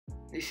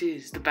This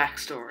is the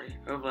backstory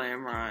of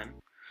Liam Ryan.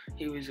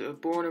 He was a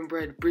born and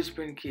bred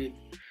Brisbane kid.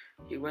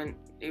 He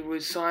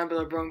was signed by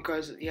the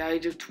Broncos at the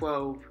age of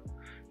 12.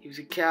 He was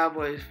a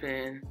Cowboys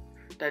fan.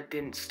 That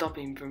didn't stop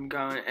him from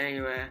going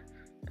anywhere.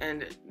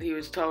 And he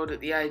was told at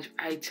the age of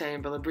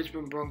 18 by the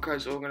Brisbane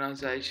Broncos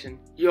organisation,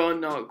 "You're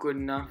not good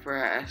enough for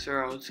our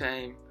SRL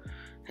team."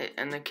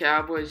 And the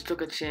Cowboys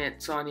took a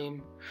chance on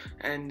him,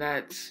 and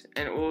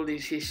all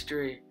his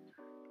history.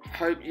 I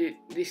hope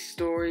this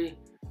story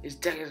is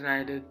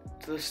designated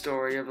to the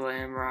story of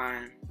Liam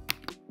Ryan.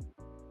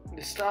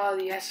 The start of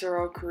the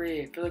SRL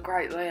career for the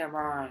great Liam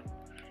Ryan.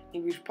 He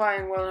was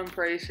playing well in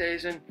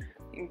pre-season.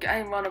 In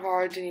game 1 of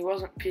Origin, he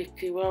wasn't picked.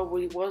 He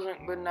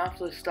wasn't good enough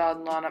for the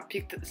starting lineup.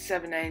 Picked at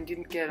 17,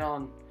 didn't get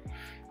on.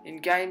 In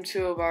game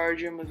 2 of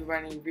Origin was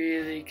when he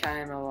really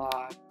came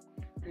alive.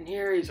 And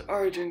here is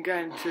Origin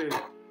game 2,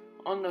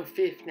 on the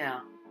 5th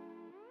now.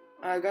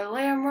 I go,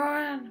 Liam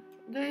Ryan,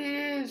 there he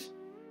is.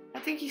 I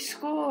think he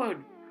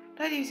scored.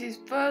 That is his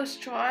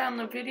first try on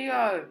the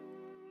video.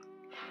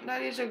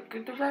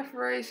 The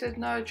referee said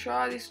no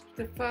try. This is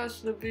the first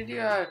of the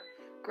video.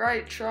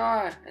 Great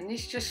try, and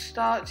this just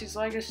starts his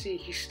legacy.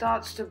 He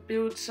starts to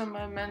build some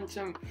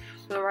momentum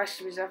for the rest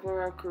of his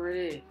FLL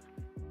career.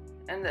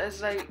 And as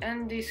they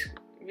end this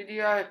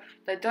video,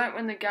 they don't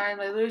win the game.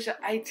 They lose at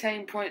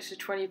 18 points to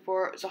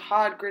 24. It was a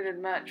hard gritted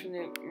match from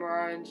the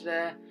Maroons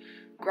there.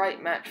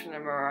 Great match from the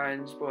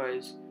Maroons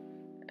boys.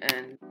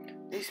 And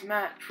this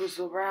match was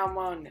the round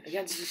 1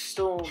 against the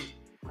Storm.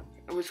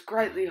 It was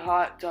greatly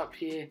hyped up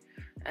here,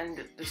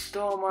 and the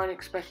Storm weren't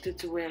expected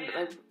to win,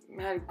 but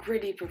they had a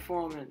gritty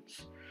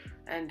performance.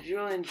 And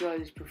you'll enjoy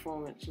this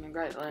performance from the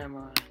great Liam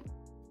Ryan.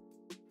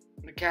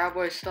 The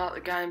Cowboys start the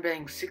game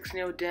being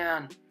 6-0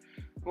 down.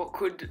 What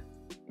could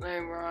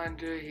Liam Ryan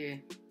do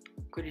here?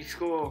 Could he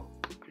score?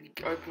 Could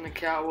he open the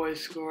Cowboys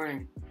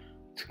scoring?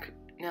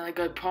 Now they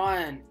go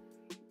Pine.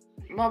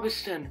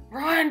 Mobberston.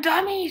 Ryan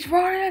dummies!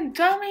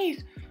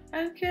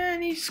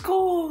 Again, he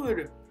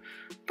scored!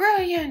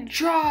 Brilliant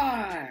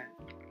try!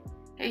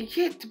 He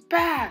hit the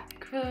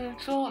back for the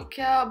Salt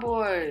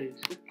Cowboys.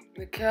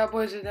 The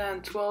Cowboys are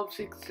down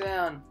 12-6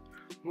 down.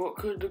 What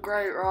could the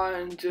great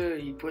Ryan do?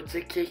 He puts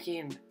a kick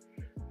in.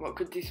 What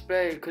could this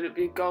be? Could it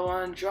be a goal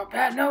line drop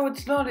out? No,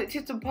 it's not. It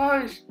hits the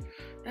post.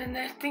 And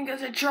they think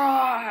it's a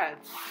try.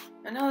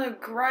 Another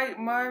great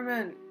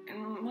moment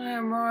in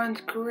Liam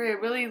Ryan's career.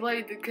 Really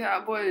lead the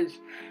Cowboys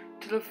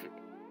to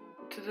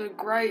a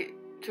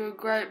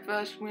great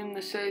first win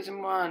the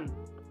season 1.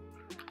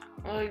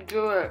 Really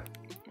do it.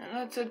 And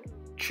that's a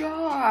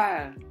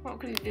try. What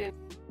could he do?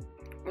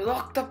 We're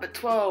locked up at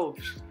 12.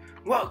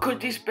 What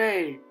could this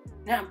be?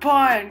 Now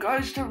Pine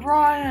goes to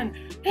Ryan.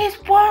 He's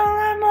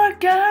won them a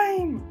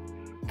game.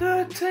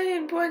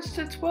 13 points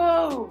to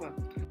 12.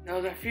 There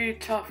was a few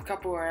tough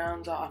couple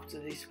rounds after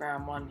this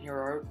round 1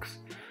 heroics.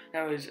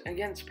 That was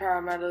against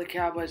Parramatta. The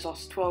Cowboys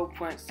lost 12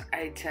 points to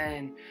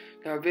 18.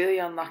 They were really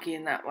unlucky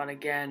in that one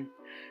again.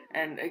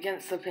 And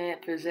against the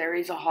Panthers, there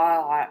is a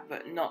highlight,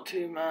 but not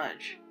too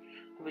much.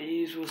 But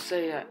you will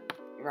see it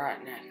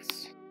right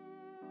next.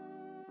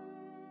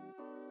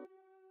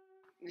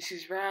 This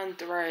is round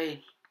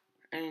 3,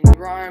 and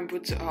Ryan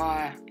puts it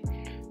high.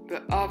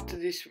 But after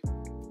this,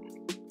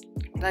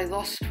 they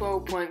lost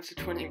 12 points to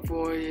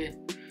 24 here.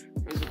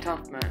 It was a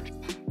tough match.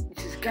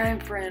 This is game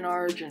 3 in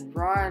Origin.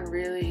 Ryan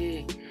really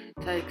here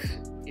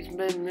he's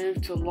been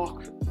moved to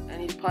lock,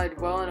 and he's played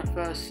well in the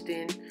first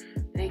stint.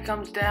 And he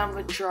comes down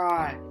with a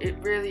try. He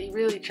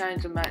really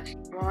changed the match.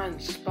 Ryan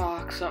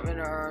sparked something in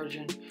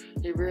Origin.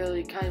 He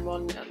really came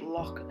on at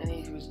lock, and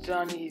he was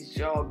done his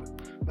job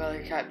by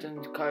the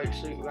captain,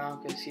 coach Luke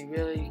Malkus. He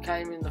really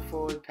came in the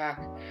forward pack,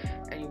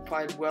 and he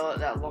played well at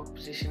that lock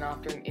position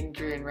after an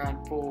injury in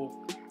round 4.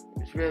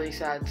 It was really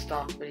sad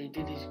stuff, but he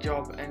did his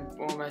job and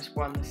almost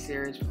won the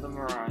series for the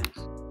Maroons.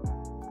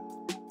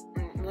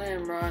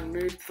 Liam Ryan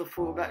moved to the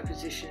fullback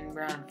position in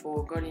round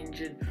 4, got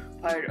injured,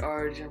 played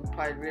Origin,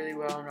 played really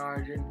well in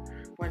Origin.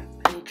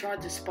 And he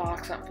tried to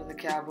spark something for the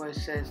Cowboys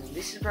season.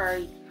 This is where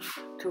he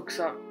took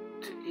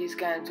his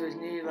game to his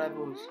new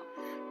levels.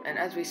 And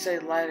as we see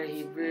later,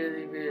 he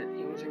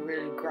was a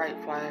really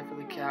great player for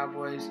the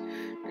Cowboys,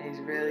 and he's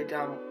really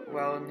done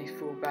well in this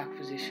fullback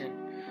position.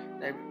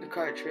 The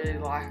coach really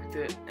liked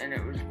it, and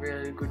it was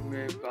really a good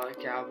move by the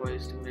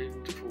Cowboys to move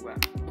him to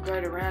fullback. We'll go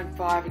to round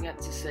 5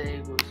 against the Sea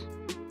Eagles.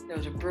 There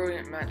was a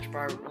brilliant match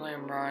by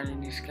Liam Ryan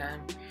in this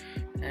game,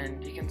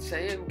 and you can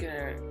see him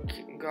gonna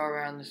go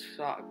around the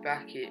side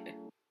back here.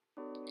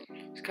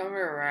 He's coming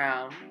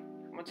around.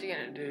 What's he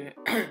gonna do?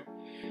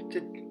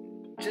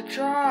 to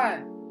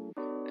try,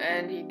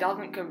 and he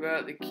doesn't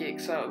convert the kick,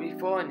 so it'll be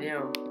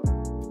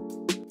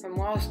 4-0. From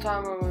last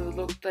time when we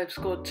looked, they've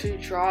scored 2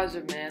 tries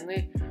of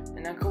Manly,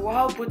 and Uncle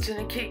Wild puts in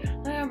a kick.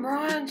 Liam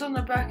Ryan's on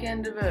the back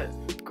end of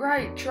it.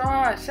 Great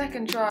try,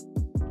 second try.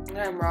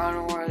 Liam Ryan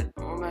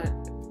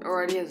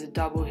already has a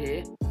double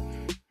here,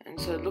 and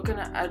so looking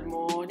to add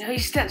more. Now he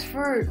steps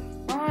through.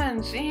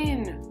 Ryan's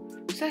in.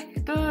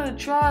 Third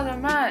try of the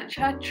match,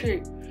 hat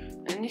trick.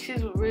 And this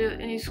is really,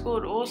 and he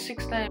scored all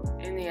 16.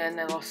 In the end,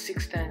 they lost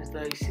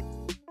 16-36.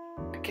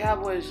 The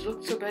Cowboys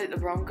look to beat the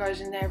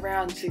Broncos in their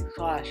round 6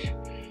 clash,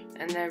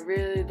 and they're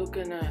really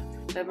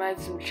they've made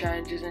some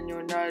changes, and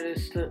you'll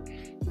notice that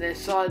their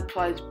side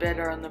plays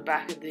better on the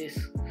back of this.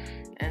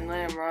 And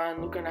Liam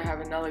Ryan looking to have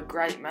another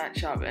great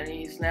matchup, and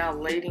he's now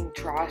leading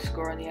try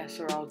scorer in the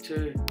SRL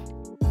too.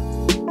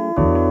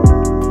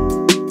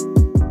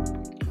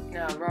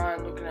 Now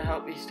Ryan looking to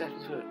help his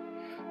deficit.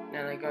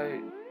 Now they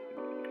go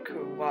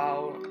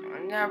well.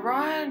 Now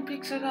Ryan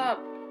picks it up.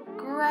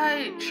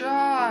 Great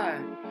try.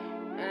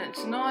 And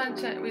it's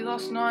 19. We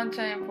lost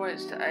 19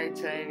 points to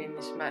 18 in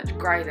this match.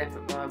 Great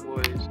effort by the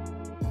boys.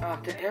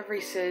 After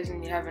every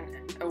season, you have an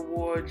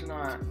awards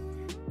night,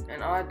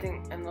 and I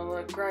think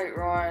the great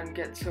Ryan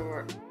gets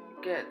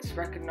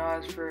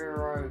recognised for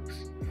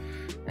heroics.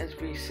 As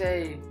we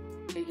see,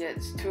 he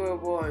gets 2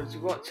 awards.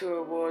 What 2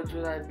 awards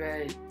will they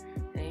be?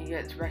 And he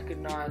gets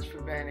recognised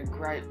for being a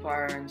great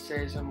player in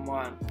season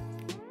 1.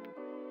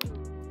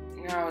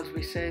 Now, as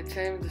we see,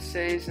 team of the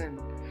season.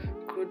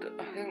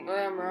 I think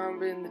Liam Ryan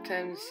be in the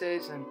team of the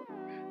season.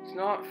 It's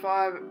not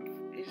 5.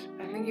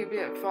 I think he'll be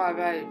at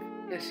 5'8".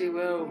 Yes, he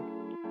will.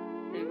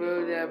 He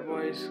will there,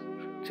 boys.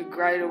 It's a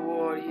great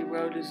award. He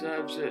well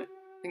deserves it.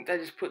 I think they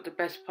just put the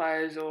best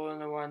players all in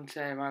the one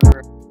team. I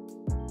agree.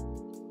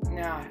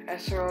 Now,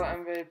 SRL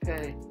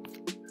MVP.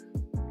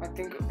 I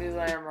think it'll be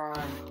Liam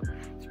Ryan.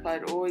 He's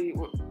played all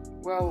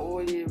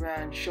year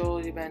round.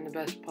 Surely been the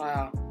best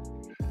player.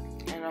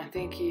 And I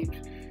think he's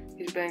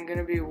been going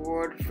to be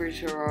awarded for his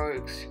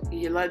heroics.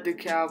 He led the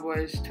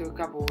Cowboys to a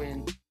couple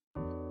wins.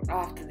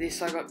 After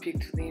this, I got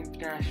picked for the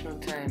international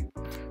team,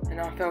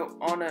 and I felt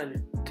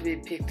honoured to be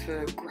picked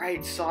for a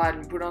great side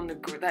and put on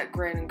that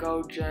green and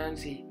gold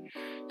jersey.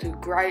 It's a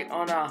great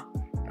honour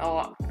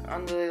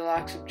under the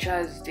likes of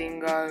Chaz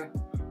Dingo,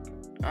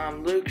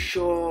 Luke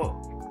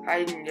Shaw,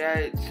 Hayden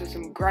Yates. There's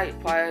some great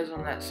players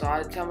on that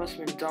side. Thomas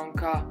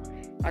Mendonca.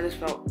 I just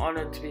felt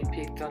honoured to be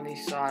picked on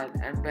this side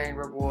and being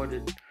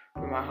rewarded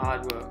for my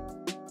hard work.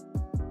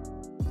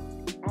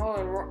 Oh,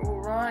 and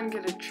will Ryan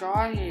get a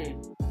try here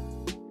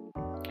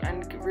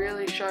and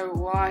really show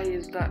why he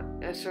is that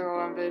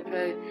SRL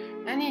MVP?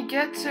 And he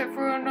gets it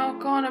for a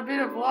knock on, a bit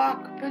of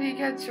luck, but he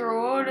gets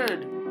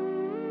rewarded.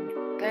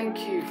 Thank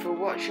you for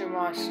watching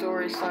my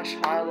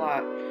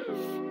story/highlight.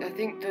 I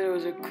think that it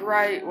was a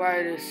great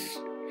way to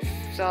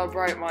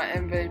celebrate my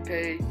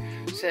MVP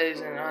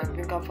season. I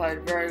think I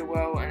played very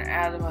well and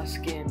out of my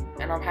skin,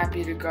 and I'm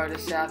happy to go to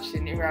South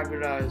Sydney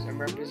Rabbitohs and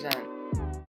represent.